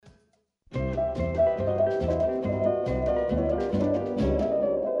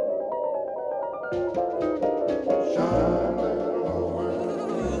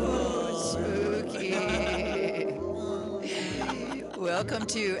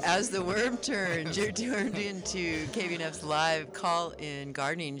to As the Worm Turns. You're tuned into KVNF's live call-in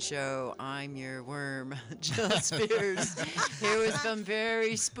gardening show. I'm your worm, Jill Spears, here with some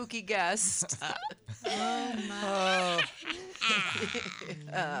very spooky guests. Oh, my.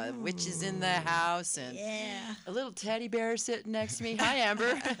 Witches in the house and a little teddy bear sitting next to me. Hi,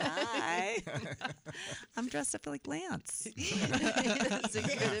 Amber. Hi. I'm dressed up like Lance. That's a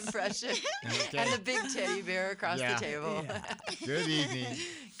good impression. Okay. And the big teddy bear across the table. Yeah. Good evening.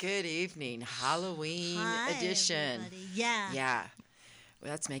 Good evening. Halloween edition. Everybody. Yeah. Yeah.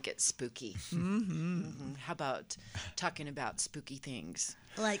 Well, let's make it spooky. Mm-hmm. How about talking about spooky things?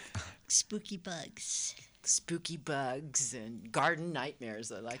 Like spooky bugs. Spooky bugs and garden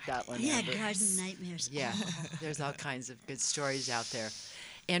nightmares. I like that one. Yeah, Amber. garden nightmares. Yeah, there's all kinds of good stories out there.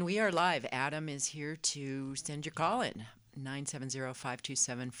 And we are live. Adam is here to send your call in.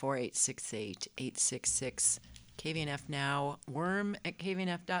 970-527-4868, 866 KVNF Now.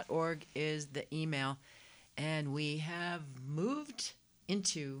 worm@kvnf.org is the email. And we have moved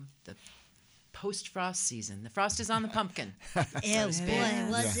into the post-frost season. The frost is on the pumpkin. Yeah, to speak. boy,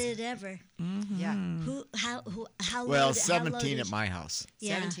 was it ever. Yeah. How Well, loaded, 17 at my house.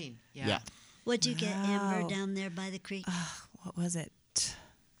 Yeah. 17. Yeah. Yeah. What'd you get, Amber, Wow. down there by the creek? What was it?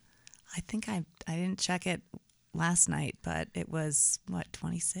 I think I didn't check it last night, but it was,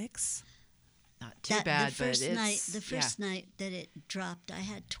 26? Not too bad, the first but it's... night, the first night that it dropped, I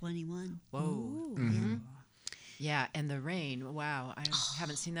had 21. Whoa. Mm-hmm. Yeah, and the rain. Wow, I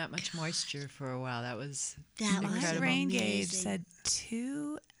haven't seen that much moisture for a while. That was That was My incredible. rain gauge amazing. said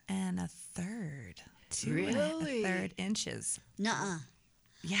 2 1/3. 2 Really? 1/3 inches. Nuh-uh.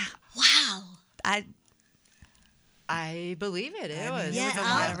 Yeah. Wow. I believe it. It was. Yeah, It was a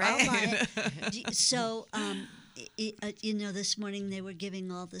I'll lot of rain. buy it. So, this morning they were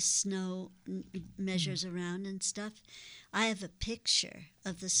giving all the snow measures around and stuff. I have a picture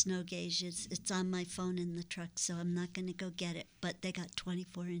of the snow gauge. It's on my phone in the truck, so I'm not going to go get it. But they got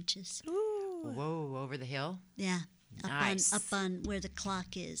 24 inches. Whoa, over the hill? Yeah, Nice. up on where the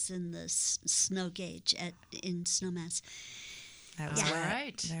clock is in the snow gauge in Snowmass. That was Yeah. wet.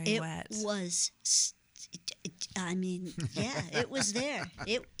 Right. Very It wet. was. It was there.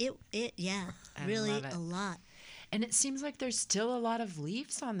 I Really love it. a lot. And it seems like there's still a lot of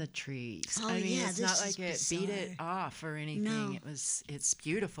leaves on the trees. Oh, I mean, yeah, it's this not is like it beat it bizarre. off or anything. No. It's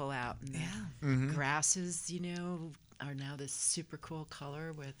beautiful out. And Yeah. the grasses, are now this super cool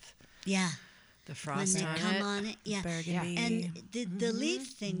color with Yeah. the When frost they on come it. on it, yeah. Burgundy. And the leaf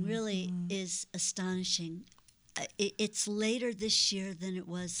thing really is astonishing. It's later this year than it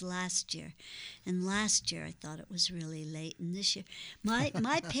was last year, and last year I thought it was really late. And this year,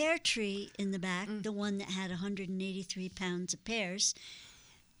 my pear tree in the back, the one that had 183 pounds of pears,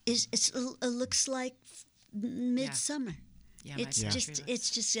 it looks like midsummer. Yeah, my It's pear just tree looks- it's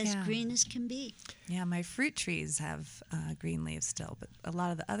just as Yeah. green as can be. Yeah, my fruit trees have green leaves still, but a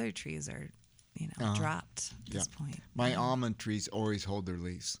lot of the other trees are, dropped at this point. My almond trees always hold their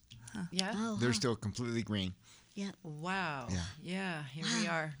leaves. Yeah. Oh, They're huh. still completely green. Yeah. Wow. Yeah. Here we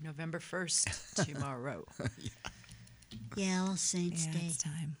are, November 1st, tomorrow. Yeah, All Saints Yeah, Day. it's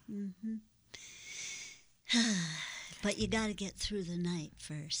time. But you got to get through the night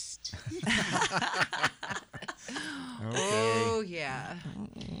first. Okay. Oh, yeah.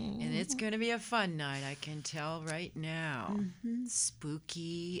 And it's going to be a fun night, I can tell right now.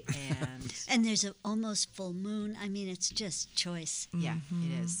 Spooky and... And there's an almost full moon. I mean, it's just choice. Yeah,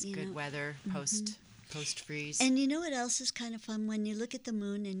 it is. You Good know, weather, post-freeze. And you know what else is kind of fun? When you look at the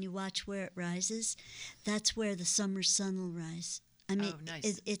moon and you watch where it rises, that's where the summer sun will rise. I mean, Oh,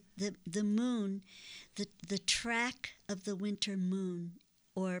 nice. the moon, the track of the winter moon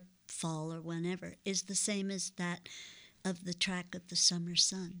or fall or whenever is the same as that of the track of the summer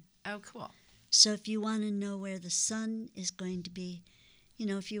sun. Oh, cool. So if you want to know where the sun is going to be,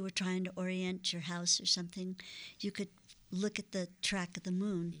 if you were trying to orient your house or something, you could look at the track of the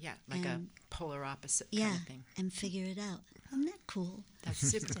moon. Yeah, like and, a polar opposite yeah, kind of thing. and figure it out. Isn't that cool? That's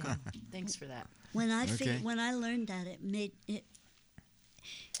super cool. Thanks for that. When I Okay. when I learned that,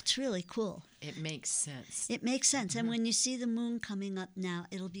 it's really cool. It makes sense. It makes sense. And when you see the moon coming up now,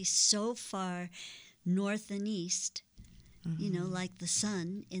 it'll be so far north and east, like the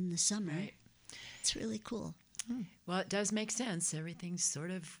sun in the summer. Right. It's really cool. Well, it does make sense. Everything's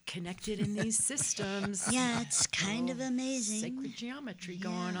sort of connected in these systems. Yeah, it's kind of amazing. Sacred geometry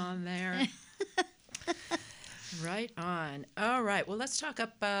going on there. Right on. All right. Well, let's talk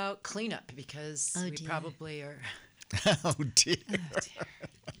about cleanup because Oh, we dear. probably are. Oh, dear.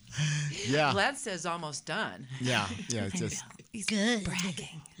 Yeah. Lance says almost done. Yeah. It's just... He's Good.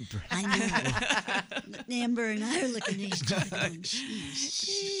 bragging. I know. Amber and I are looking at each other going,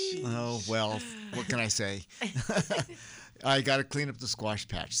 "Sheesh." Oh, well, what can I say? I got to clean up the squash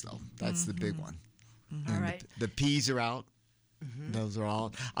patch, though. That's the big one. All And right. the peas are out. Those are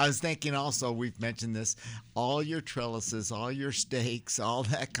all. I was thinking also, we've mentioned this, all your trellises, all your stakes, all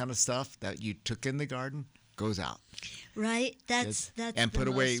that kind of stuff that you took in the garden goes out. Right? That's and the put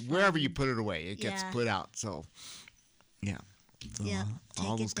away most wherever fun. you put it away. It gets Yeah. put out. So, yeah. So, Yeah,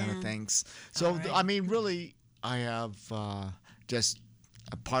 all take it those kind of down. things. So, All right. I mean, really, I have just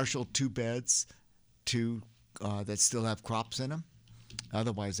a partial 2 beds, 2 that still have crops in them.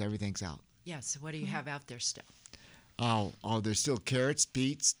 Otherwise, everything's out. Yes. What do you have out there still? There's still carrots,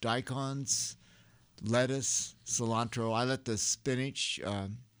 beets, daikons, lettuce, cilantro. I let the spinach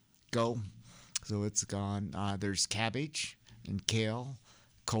go, so it's gone. There's cabbage and kale,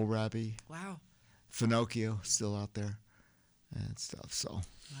 kohlrabi, Wow. finocchio still out there and stuff. So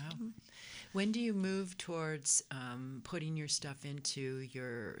Wow. When do you move towards putting your stuff into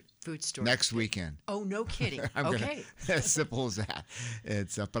your food store? next weekend. Oh, no kidding. I'm Okay. gonna, as simple as that.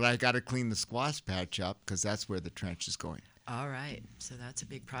 It's but I got to clean the squash patch up because that's where the trench is going. All right. So that's a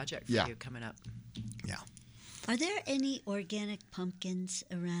big project for Yeah. you coming up. Yeah, Are there any organic pumpkins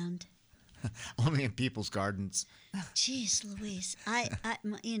around? only in people's gardens. Jeez Louise. I've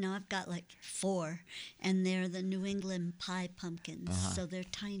got like 4, and they're the New England pie pumpkins, so they're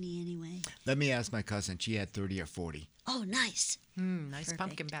tiny anyway. Let me ask my cousin. She had 30 or 40. Oh, nice. Nice Perfect.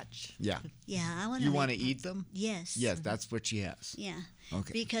 pumpkin patch. Yeah. Yeah, I want to. You want to eat them? Yes. Yes, that's what she has. Yeah.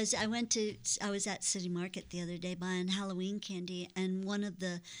 Okay. Because I was at City Market the other day buying Halloween candy, and one of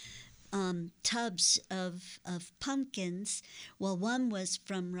the tubs of pumpkins, well, one was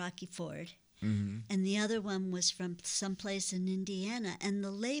from Rocky Ford, and the other one was from someplace in Indiana, and the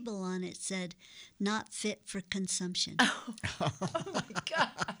label on it said, "Not fit for consumption," Oh my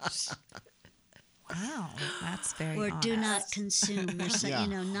gosh. Wow, that's very or "Do honest. not consume," or so, Yeah.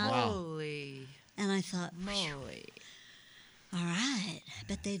 not. Wow. Holy And I thought, moly. all right,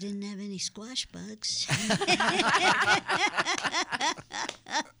 but they didn't have any squash bugs.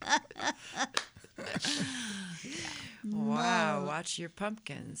 Wow. No. Watch your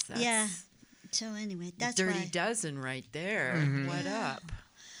pumpkins. That's Yeah. So anyway, that's Dirty why. dozen right there. What up?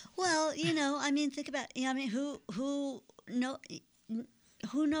 Well, think about.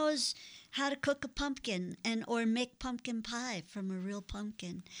 Who knows how to cook a pumpkin or make pumpkin pie from a real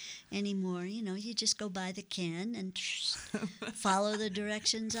pumpkin anymore? You just go buy the can and follow the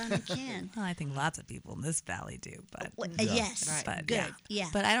directions on the can. Well, I think lots of people in this valley do, but Yes, Right. but good. Yeah.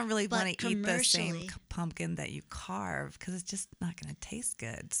 But I don't really But want to eat the same commercially- pumpkin that you carve because it's just not going to taste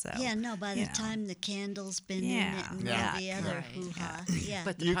good. So Yeah, no, by the you know. time the candle's been Yeah. in it and Yeah. all the other Right. hoo-ha. Yeah.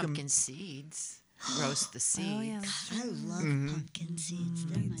 But the You can- pumpkin seeds. Roast the seeds. Oh, yeah. I love pumpkin seeds.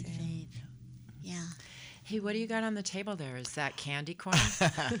 They're my fave. Yeah. Hey, what do you got on the table there? Is that candy corn?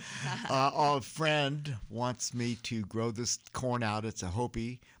 A friend wants me to grow this corn out. It's a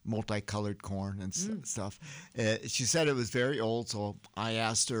Hopi, multicolored corn and stuff. She said it was very old, so I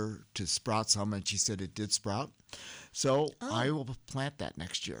asked her to sprout some, and she said it did sprout. So I will plant that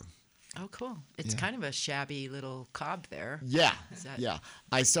next year. Oh, cool. It's Yeah. kind of a shabby little cob there. Yeah, Is that- yeah.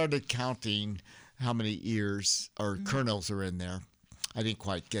 I started counting how many ears or kernels are in there. I didn't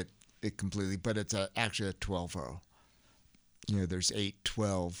quite get it completely, but it's actually a 12 row. There's 8,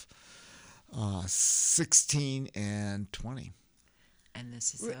 12, 16, and 20. And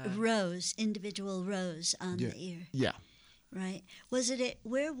this is Rows, individual rows on Yeah. the ear. Yeah. Right.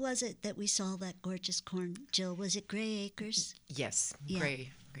 Where was it that we saw that gorgeous corn, Jill? Was it Gray Acres? yes, Yeah.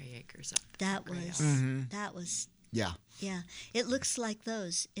 gray acres. Up That Gray was. House. That was. Yeah. Yeah. It looks like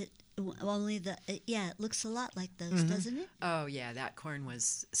those. It looks a lot like those, doesn't it? Oh yeah, that corn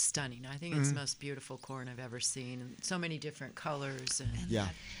was stunning. I think it's the most beautiful corn I've ever seen. And so many different colors, and Yeah.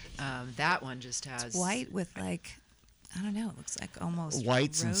 that one just has white with like, I don't know, it looks like almost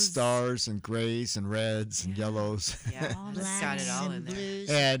Whites and rose. stars and grays and reds and yellows. Yeah, All it's the got it all and in there. blues,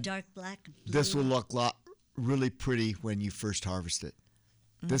 And dark black. Blue. This will look really pretty when you first harvest it.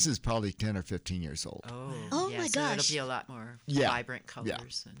 This is probably 10 or 15 years old. Oh, yeah, my so it'll gosh. be a lot more Yeah. vibrant Yeah.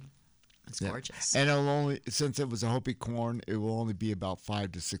 colors, and it's Yeah. gorgeous. And it'll only, since it was a Hopi corn, it will only be about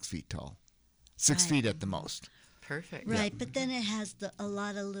 5 to 6 feet tall. 6 Right. feet at the most. Perfect. Right, but then it has a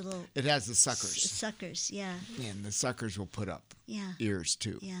lot of little It has the suckers, suckers. Yeah, and the suckers will put up yeah. ears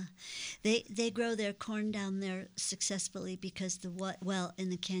too. Yeah, they grow their corn down there successfully because in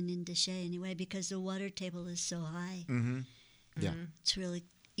the Canyon de Chelly anyway, because the water table is so high. Yeah. It's really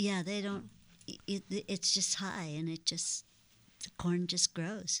they don't. It's just high, and the corn just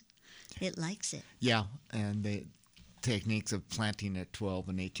grows. It likes it. Yeah, and techniques of planting at 12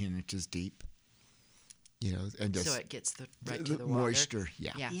 and 18 inches deep. And just So it gets right to the water. moisture.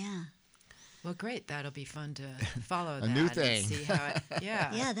 Yeah. Yeah. Well, great. That'll be fun to follow A that new and thing. see how it.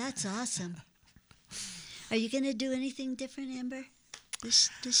 Yeah. Yeah, that's awesome. Are you going to do anything different, Amber, this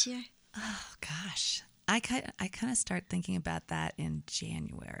year? Oh gosh, I kind of start thinking about that in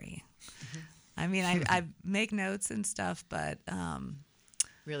January. I mean, I make notes and stuff, but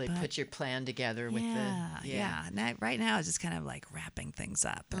Really put your plan together with yeah. Right now, it's just kind of like wrapping things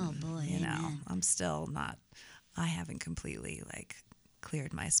up. And, Oh, boy, you know, amen. I'm still not. I haven't completely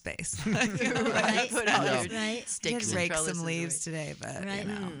cleared my space. Right, Put all Yeah. your right, sticks and Rake trellises some away. leaves today, but right.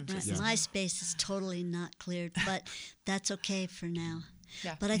 you know, Right. Yeah. My space is totally not cleared, but that's okay for now.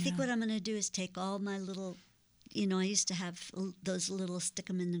 Yeah. But I think what I'm going to do is take all my little, I used to have those little stick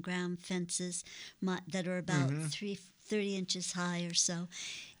 'em in the ground fences that are about 30 inches high or so.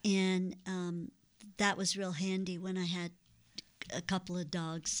 And that was real handy when I had a couple of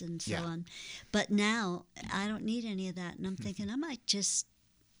dogs and so Yeah. on. But now I don't need any of that. And I'm thinking I might just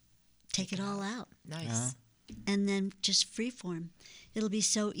take it all out Nice. Uh-huh. and then just freeform. It'll be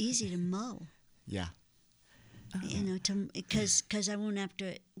so easy to mow. Yeah. Because I won't have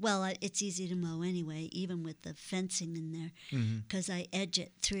to. Well, it's easy to mow anyway, even with the fencing in there, because I edge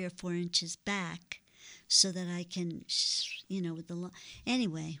it 3 or 4 inches back, so that I can, with the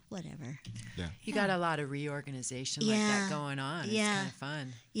anyway, whatever. Yeah. You got a lot of reorganization like Yeah. that going on. It's Yeah. kind of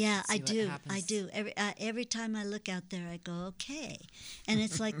fun. Yeah, See I what do. I happens. do. Every time I look out there, I go, okay. And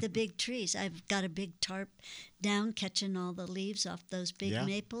it's like the big trees. I've got a big tarp down, catching all the leaves off those big Yeah.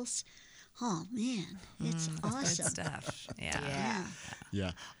 maples. Oh man, it's good awesome. stuff. Yeah. Yeah.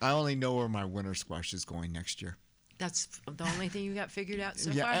 Yeah. I only know where my winter squash is going next year. That's the only thing you got figured out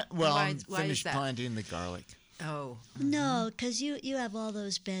so yeah. far? Well, why, I'm why is finished that? planting the garlic. Oh, No, because you have all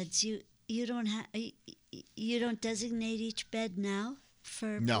those beds. You don't have you don't designate each bed now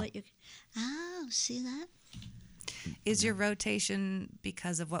for No. what you. Oh, see that? Is your rotation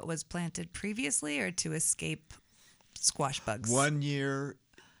because of what was planted previously, or to escape squash bugs? 1 year,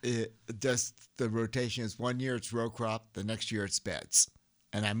 the rotation is 1 year it's row crop, the next year it's beds.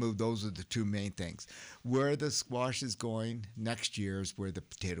 And I moved, those are the two main things. Where the squash is going next year is where the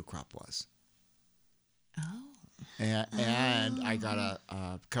potato crop was. Oh. And I got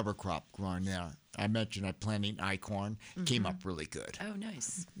a cover crop growing there. I mentioned I'm planting corn. Came up really good. oh,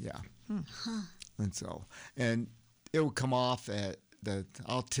 nice. Yeah. And so, and it will come off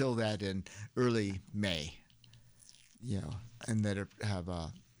I'll till that in early May. And let it have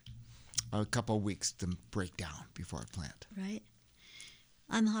a couple of weeks to break down before I plant. Right.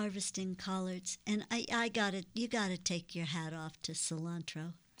 I'm harvesting collards, and you gotta take your hat off to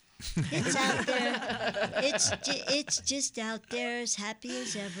cilantro. It's out there. It's just out there, as happy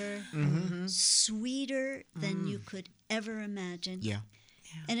as ever, sweeter than you could ever imagine. Yeah.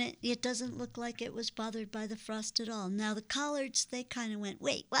 And it doesn't look like it was bothered by the frost at all. Now the collards, they kind of went,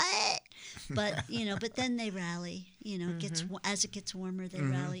 wait, what? But but then they rally. As it gets warmer, they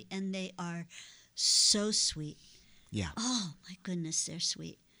rally, and they are so sweet. Yeah. Oh my goodness, they're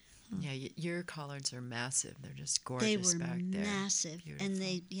sweet. Yeah, your collards are massive. They're just They gorgeous were back there. massive, Beautiful.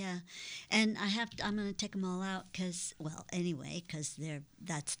 and I'm going to take them all out because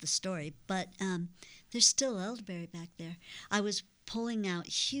that's the story. But there's still elderberry back there. I was pulling out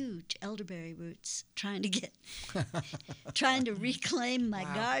huge elderberry roots, trying to reclaim my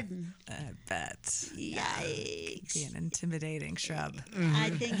garden. I bet. Yikes! Be an intimidating shrub. I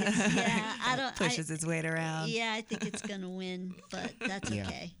think it's I don't Pushes its weight around. Yeah, I think it's going to win, but that's Yeah.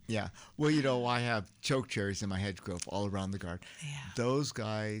 okay. Yeah. Well, I have choke cherries in my hedgerow all around the garden. Yeah. Those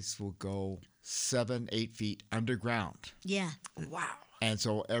guys will go 7-8 feet underground. Yeah. Wow. And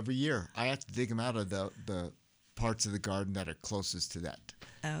so every year I have to dig them out of the parts of the garden that are closest to that.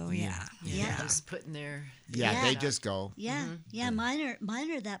 Oh yeah. Yeah. Just putting their. Yeah, Yeah. they just go. Yeah, mine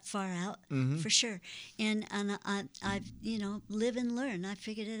are that far out for sure, and I've live and learn. I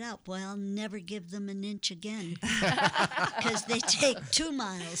figured it out. Boy, I'll never give them an inch again because they take 2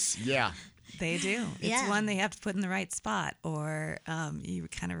 miles. Yeah. They do. It's Yeah. one they have to put in the right spot, or you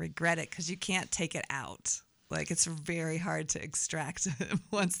kind of regret it because you can't take it out. Like it's very hard to extract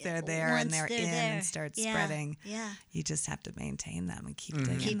once they're there and Once they're they're in there. and start Yeah, spreading. yeah. You just have to maintain them and keep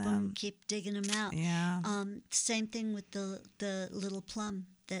digging Keep digging them out. Yeah. Same thing with the little plum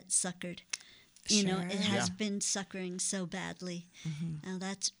that suckered. It Sure. has Yeah. been suckering so badly. Now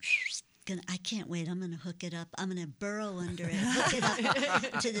that's I can't wait. I'm gonna hook it up. I'm gonna burrow under it, hook it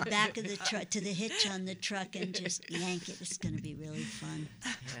up to the back of the truck, to the hitch on the truck, and just yank it. It's gonna be really fun.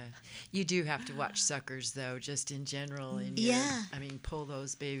 Yeah. You do have to watch suckers, though, just in general. In Yeah. I mean, pull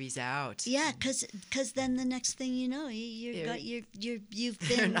those babies out. Yeah, because then the next thing you know, Yeah. you've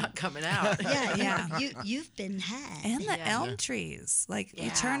They're been not coming out. yeah, Yeah. you've been had. And the Yeah. elm trees. Like, you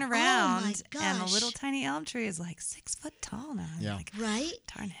Yeah. turn Oh, my around, and a gosh. little tiny elm tree is like 6 foot tall now. You're Yeah. Like, Right?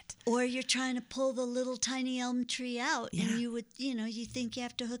 darn it. Or you're trying to pull the little tiny elm tree out, Yeah. and you think you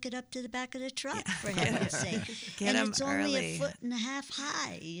have to hook it up to the back of the truck, for heaven's sake. Get and 'em it's only early. 1.5 feet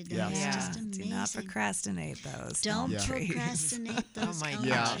high. Yeah. It's Yeah. just Do amazing. not procrastinate those. Don't elm trees. procrastinate those my elm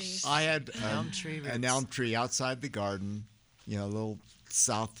Yeah, trees. I had Elm tree an roots. elm tree outside the garden, a little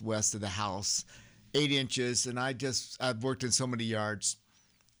southwest of the house, 8 inches, and I've worked in so many yards.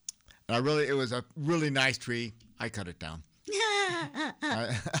 And it was a really nice tree. I cut it down.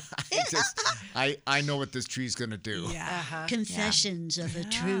 I know what this tree's gonna do. Yeah. Uh-huh. Confessions of a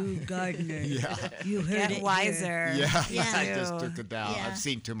true gardener. Yeah. You heard it Get here. wiser. Yeah, Yeah. I just took it down. Yeah. I've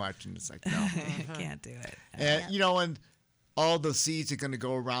seen too much, and it's like no. Can't do it. And and all the seeds are going to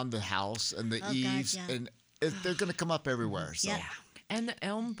go around the house and the God, eaves, yeah. and they're going to come up everywhere. So Yeah. And the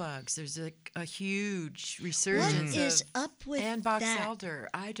elm bugs. There's a huge What resurgence is of up with and box that? elder.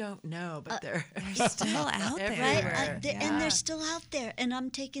 I don't know, but they're Still out there. Right, everywhere. and Yeah. they're still out there. And I'm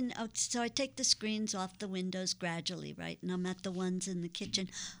taking out, so I take the screens off the windows gradually, right? And I'm at the ones in the kitchen.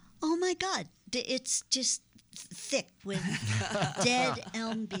 Oh my God, it's just thick with dead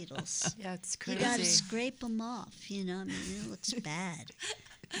elm beetles. Yeah, it's You crazy. got to scrape them off. I mean, it looks bad.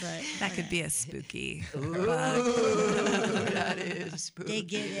 But That could be a spooky. That is spooky. they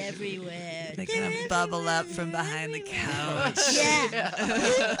get everywhere. They They're kind of bubble up from everywhere, behind the everywhere. couch. Yeah.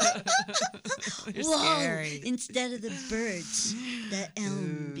 They're Whoa! scary. Instead of the birds, the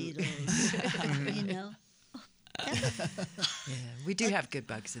elm beetles. Yeah, we do have good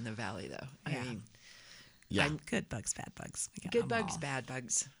bugs in the valley, though. I Yeah. mean, yeah. Good bugs, bad bugs. We got good 'em bugs, all. bad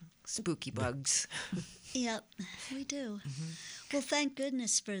bugs, spooky bugs. Yep, we do. Well, thank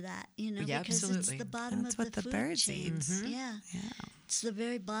goodness for that, Yeah, because absolutely. it's the bottom That's of what the the food birds chain. eat. Yeah, Yeah. it's the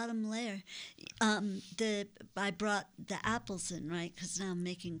very bottom layer. I brought the apples in, right, because now I'm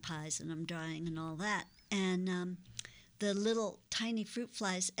making pies and I'm drying and all that, and the little tiny fruit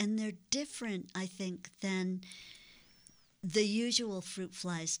flies, and they're different, I think, than the usual fruit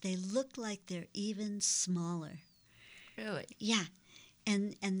flies. They look like they're even smaller. Really? Yeah,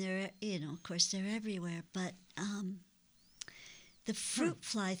 and they're of course they're everywhere. But the fruit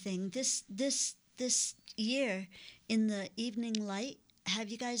fly thing this year in the evening light, have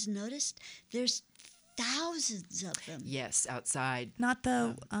you guys noticed? There's thousands of them. Yes, outside. Not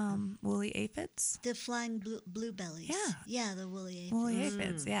the woolly aphids? The flying bluebellies. Yeah. Yeah, the woolly aphids. Woolly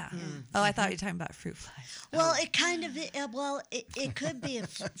aphids, yeah. Oh, I thought you were talking about fruit flies. Well, it kind of it could be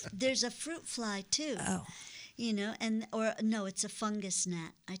there's a fruit fly too. Oh. No, it's a fungus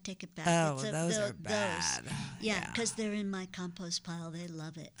gnat. I take it back. Oh, It's those are bad. Yeah, because they're in my compost pile. They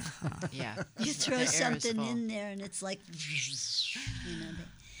love it. Yeah. You throw The air is something full. in there, and it's like, they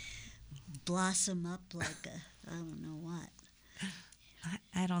blossom up like I don't know what.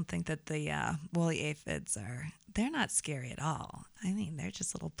 I don't think that the woolly aphids they're not scary at all. I mean, they're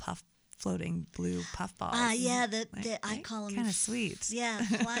just little floating blue puff balls. Yeah, I They're call them kind of sweet. Yeah,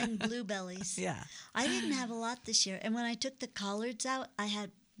 flying bluebellies. Yeah. I didn't have a lot this year, and when I took the collards out, I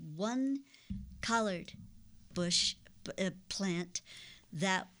had one collard bush plant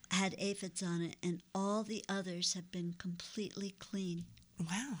that had aphids on it, and all the others have been completely clean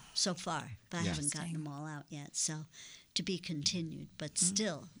Wow. so far. But I Yeah. haven't gotten them all out yet, so to be continued. But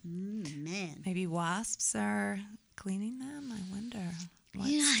still, man. Maybe wasps are cleaning them. I wonder. What's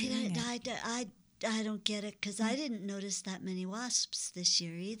doing it. I don't get it because I didn't notice that many wasps this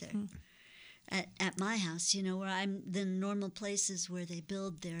year either. At my house, where I'm the normal places where they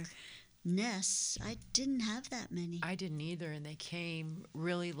build their nests, I didn't have that many. I didn't either, and they came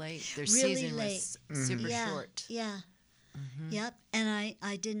really late. Their Really season late. was super yeah, short. Yeah. Yep. And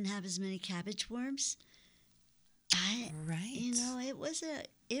I didn't have as many cabbage worms. Right.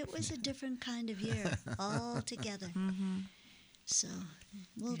 It was a different kind of year altogether. So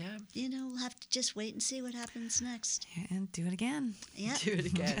we'll we'll have to just wait and see what happens next. And do it again. Yep. Do it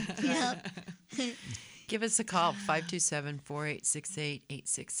again. Yep. Give us a call,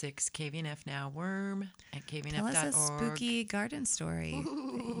 527-4868-866, KVNF Now, worm at Tell us a kvnf.org. spooky garden story.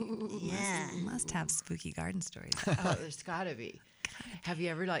 Yeah. Must have spooky garden stories. Oh, there's got to be. Have you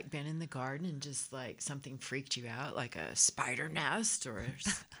ever been in the garden and just something freaked you out, like a spider nest or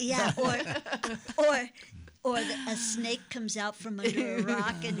Yeah, or a snake comes out from under a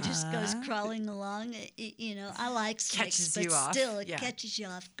rock and just goes crawling along. I like snakes, Catches but you off, still, it yeah. catches you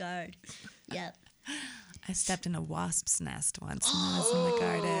off guard. Yep. I stepped in a wasp's nest once when I was in the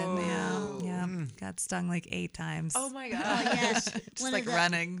garden. Yeah. got stung like 8 times. Oh my Oh God. yes, Just one like of the,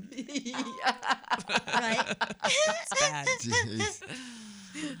 running. right. It's bad. Jeez.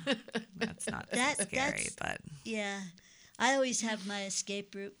 That's not That- so scary, that's- but Yeah, I always have my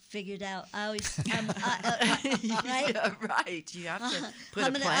escape route figured out. I always, right? Yeah, right. You have to put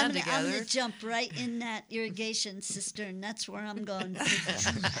I'm a gonna, plan I'm together. gonna jump right in that irrigation cistern. That's where I'm going.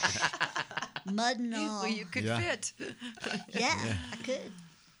 Mud and all. Well, you could Yeah. fit. Yeah, I could.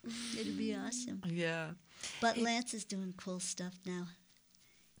 It'd be awesome. Yeah. But Lance is doing cool stuff now.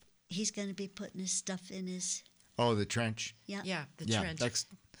 He's going to be putting his stuff in his. Oh, the trench. Yeah. Yeah. The Yeah, trench.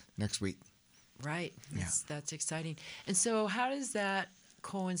 next week. Right. That's exciting. And so, how does that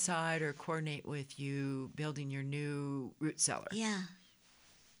coincide or coordinate with you building your new root cellar? Yeah.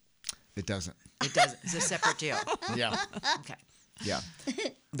 It doesn't. It doesn't. It's a separate deal. Yeah, Okay. yeah.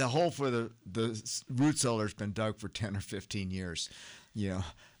 The hole for the root cellar's been dug for 10 or 15 years,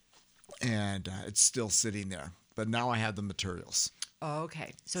 and it's still sitting there. But now I have the materials. Oh,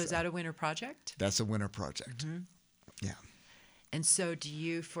 okay. So, is that a winter project? That's a winter project. Yeah. And so, do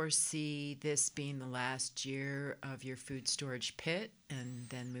you foresee this being the last year of your food storage pit and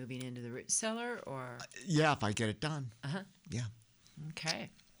then moving into the root cellar, or? Yeah, if I get it done. Uh-huh. Yeah. Okay.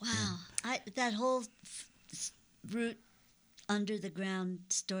 Wow. That whole root under the ground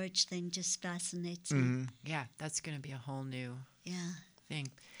storage thing just fascinates me. Yeah, that's going to be a whole new Yeah.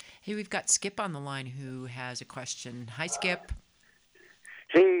 thing. Hey, we've got Skip on the line who has a question. Hi, Skip.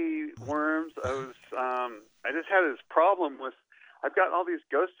 Hey, Worms. I just had this problem with. I've got all these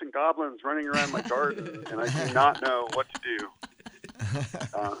ghosts and goblins running around my garden, and I do not know what to do.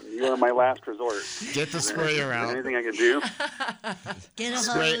 You are my last resort. Get the Is sprayer there out. anything I can do? Get a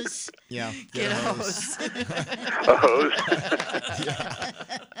Spray- hose. Yeah. Get a hose. A hose.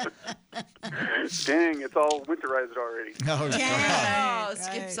 Dang, it's all winterized already. Oh, Yeah. Oh,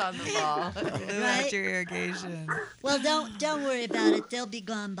 Skip's on the ball. blew Right? out your irrigation. Well, don't worry about it. They'll be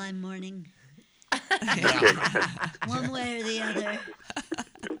gone by morning. One way or the other.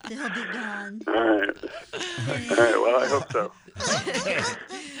 They'll be gone. All right. Well, I hope so.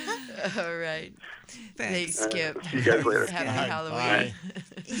 All right. Thanks, Thanks. Skip. See you guys later. Happy Bye. Halloween.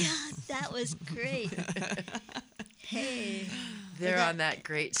 Yeah, that was great. Hey. They're on that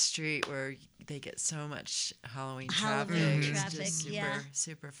great street where they get so much Halloween traffic. Halloween It's traffic, just super, yeah.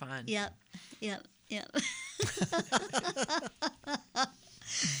 super fun. Yep.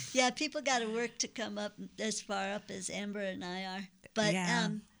 Yeah, people got to work to come up as far up as Amber and I are. But Yeah.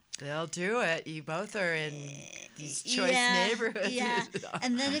 They'll do it. You both are in these choice yeah, neighborhoods. Yeah,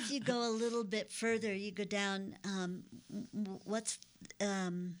 and then if you go a little bit further, you go down.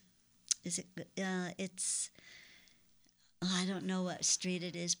 Is it? It's. Oh, I don't know what street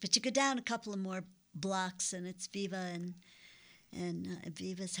it is, but you go down a couple of more blocks, and it's Viva and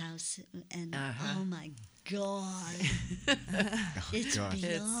Viva's house, and oh my God, it's gosh. beyond.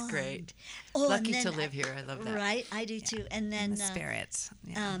 It's great. Oh, Lucky and to then live here. I love that. Right, I do too. And then The spirit.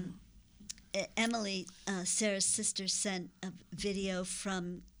 Yeah. Emily, Sarah's sister, sent a video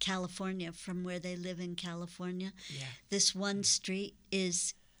from California, from where they live in California. Yeah. This one street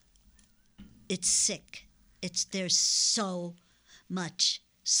it's sick. There's so much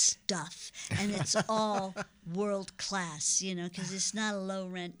stuff, and it's all world class, because it's not a low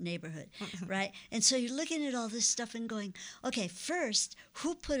rent neighborhood, right? And so you're looking at all this stuff and going, okay, first,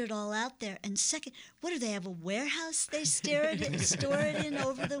 who put it all out there? And second, what do they have, a warehouse they store it in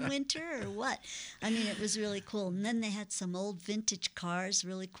over the winter, or what? I mean, it was really cool. And then they had some old vintage cars,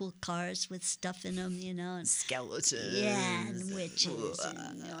 really cool cars with stuff in them, and Skeletons. yeah, and witches.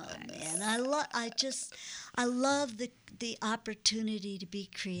 And, oh man, I love the opportunity to be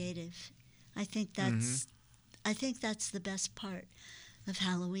creative. I think that's the best part of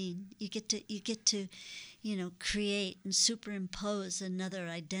Halloween. You get to create and superimpose another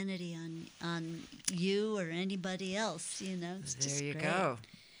identity on you or anybody else. It's just There you great. go.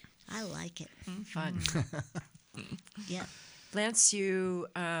 I like it. Fun. Yeah. Lance, you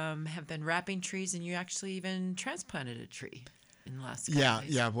have been wrapping trees, and you actually even transplanted a tree in the last couple days.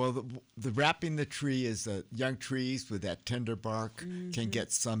 Yeah. Well, the wrapping the tree is that young trees with that tender bark can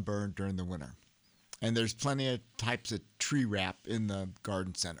get sunburned during the winter. And there's plenty of types of tree wrap in the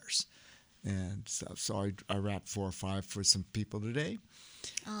garden centers and stuff. So I wrapped 4 or 5 for some people today.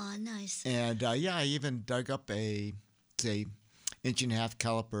 Oh, nice. And I even dug up a 1.5 inch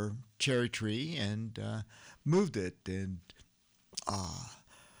caliper cherry tree and moved it. And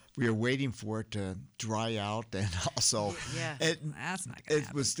we were waiting for it to dry out, and also Yeah. That's not gonna it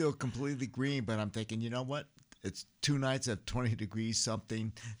happen. was still completely green. But I'm thinking, you know what? It's 2 nights at 20 degrees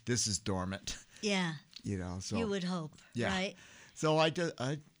something. This is dormant. Yeah. So You would hope, yeah. right? So I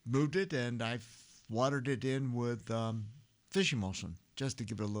moved it, and I've watered it in with fish emulsion just to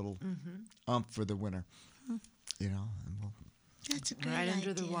give it a little umph for the winter. You know, and That's a great Right idea.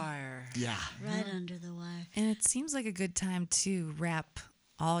 under the wire. yeah. Right under the wire. And it seems like a good time to wrap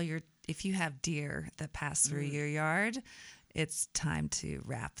all your, if you have deer that pass through your yard, it's time to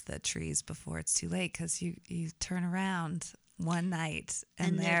wrap the trees before it's too late, because you turn around one night and,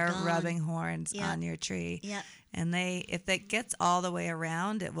 And they're they're gone. rubbing horns Yep. on your tree. Yep. And if it gets all the way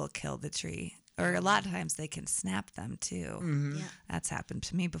around, it will kill the tree. Or a lot of times they can snap them too. Yeah. That's happened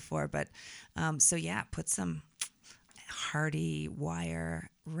to me before. But so yeah, put some hardy wire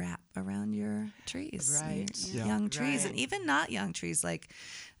wrap around your trees, Right. your Yeah. young trees, Right. and even not young trees. Like,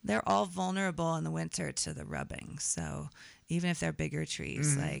 they're all vulnerable in the winter to the rubbing. So even if they're bigger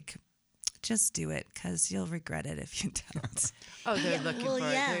trees, like, just do it, because you'll regret it if you don't. Oh, they're Yeah, looking well, for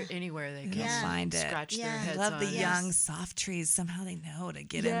yeah. it. They're anywhere they can Yeah. Find it. scratch their Yeah. heads I love on the it. Yes. young, soft trees. Somehow they know to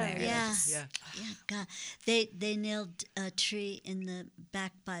get in there. Yeah. Yeah. Yeah, God, they nailed a tree in the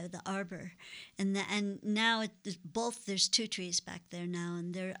back by the arbor, and now there's 2 trees back there now,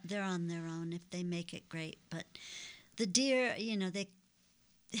 and they're on their own. If they make it, great. But the deer,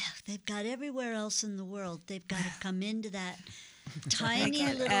 they've got everywhere else in the world. They've got to come into that tiny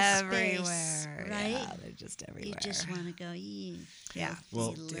Get little everywhere. space, right? Yeah, they're just everywhere. You just want to go, you Yeah.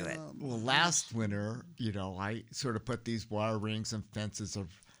 Well, filthy do it. little Well, last winter, I sort of put these wire rings and fences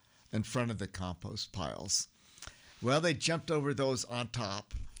in front of the compost piles. Well, they jumped over those on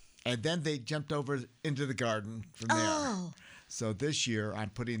top, and then they jumped over into the garden from there. Oh. So this year, I'm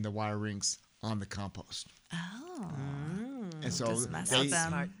putting the wire rings on the compost. Oh. And so Doesn't mess they, with them.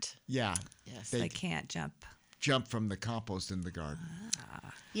 Smart. yeah, Yes. they They can't jump. jump from the compost in the garden.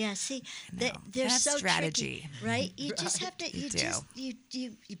 Yeah, see, No, they're that's so strategy. tricky, right? You just have to. You You do. just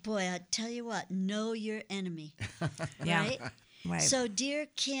you boy. I tell you what, know your enemy, Yeah. right? Right. So deer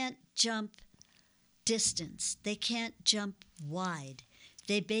can't jump distance. They can't jump wide.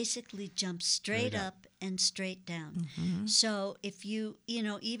 They basically jump straight Straight up and straight down. Mm-hmm. So if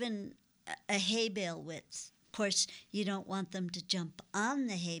even a hay bale width. Of course, you don't want them to jump on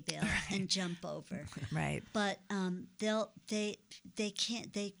the hay bale and jump over. right. But they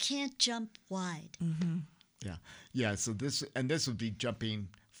can't jump wide. Yeah. So this would be jumping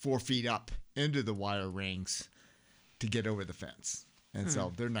 4 feet up into the wire rings to get over the fence, and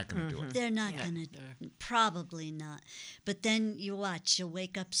so they're not going to do it. They're not gonna, probably not. But then you watch. You'll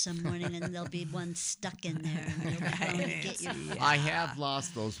wake up some morning and there'll be one stuck in there, and you'll be going to get your. I have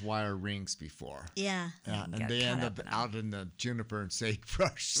lost those wire rings before. Yeah, Yeah, Get and they end caught up up in 'em. out in the juniper and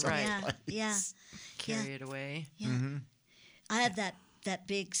sagebrush. Right. someplace. yeah. Carry it away. Yeah. I have that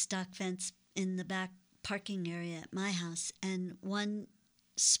big stock fence in the back parking area at my house, and one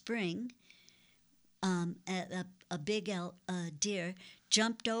spring, a big deer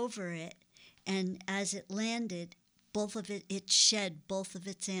jumped over it, and as it landed, it shed both of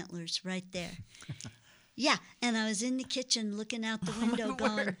its antlers right there. Yeah, and I was in the kitchen looking out the window,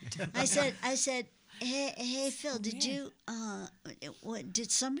 going, I said. Hey, Phil, did you,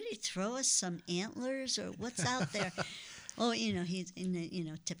 did somebody throw us some antlers, or what's out there? Oh, he's in the,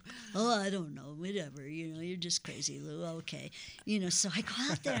 typical, oh, I don't know, whatever, you're just crazy, Lou, okay. So I go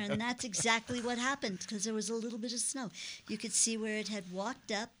out there, and that's exactly what happened, because there was a little bit of snow. You could see where it had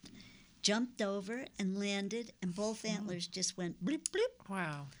walked up, jumped over, and landed, and both antlers just went bloop, bloop.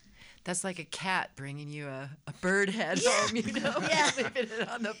 Wow. That's like a cat bringing you a bird head home, Yeah. leaving it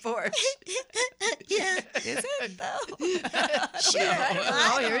on the porch. Yeah, Is it though? sure.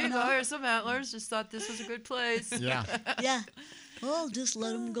 Oh, here you go. Here's some antlers. Just thought this was a good place. Yeah. Yeah. Well, just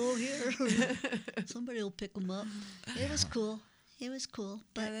let them go here. Somebody will pick them up. It was cool.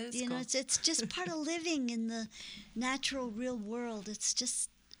 But, that is cool. it's just part of living in the natural, real world. It's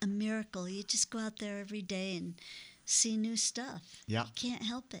just a miracle. You just go out there every day and see new stuff. Yeah. You can't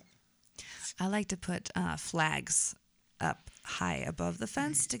help it. I like to put flags up high above the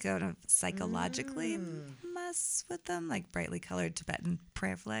fence to go to psychologically mess with them, like brightly colored Tibetan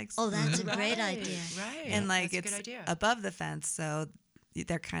prayer flags. Oh, that's a great idea. Right. and like That's a it's good idea. above the fence, so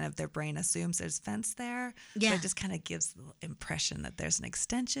their brain assumes there's fence there. Yeah. So it just kind of gives the impression that there's an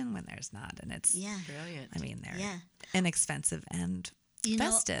extension when there's not, and it's Yeah. Brilliant. I mean, they're Yeah. inexpensive and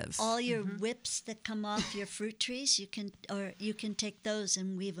festive. All your whips that come off your fruit trees, you can take those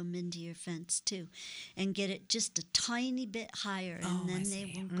and weave them into your fence too, and get it just a tiny bit higher, and Oh, I then they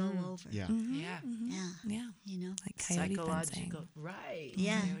see. won't go over. Yeah. Yeah. Yeah. Yeah, like coyote fencing. Psychological. Right.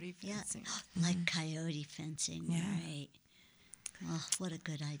 Yeah. Coyote Yeah. fencing. Like coyote fencing. Yeah. Right. Oh, what a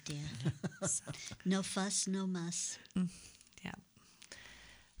good idea. No fuss, no muss. Yeah.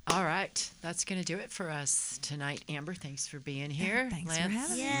 All right, that's going to do it for us tonight. Amber, thanks for being here. thanks for Lance,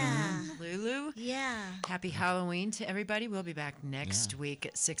 having me. Yeah. Lulu, Yeah. happy Halloween to everybody. We'll be back next week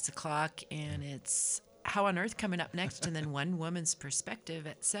at 6 o'clock, and it's How on Earth coming up next, and then One Woman's Perspective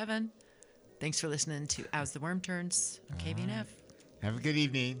at 7. Thanks for listening to As the Worm Turns on KVNF. Have a good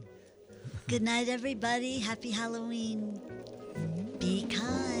evening. Good night, everybody. Happy Halloween. Be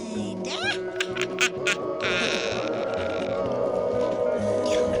kind.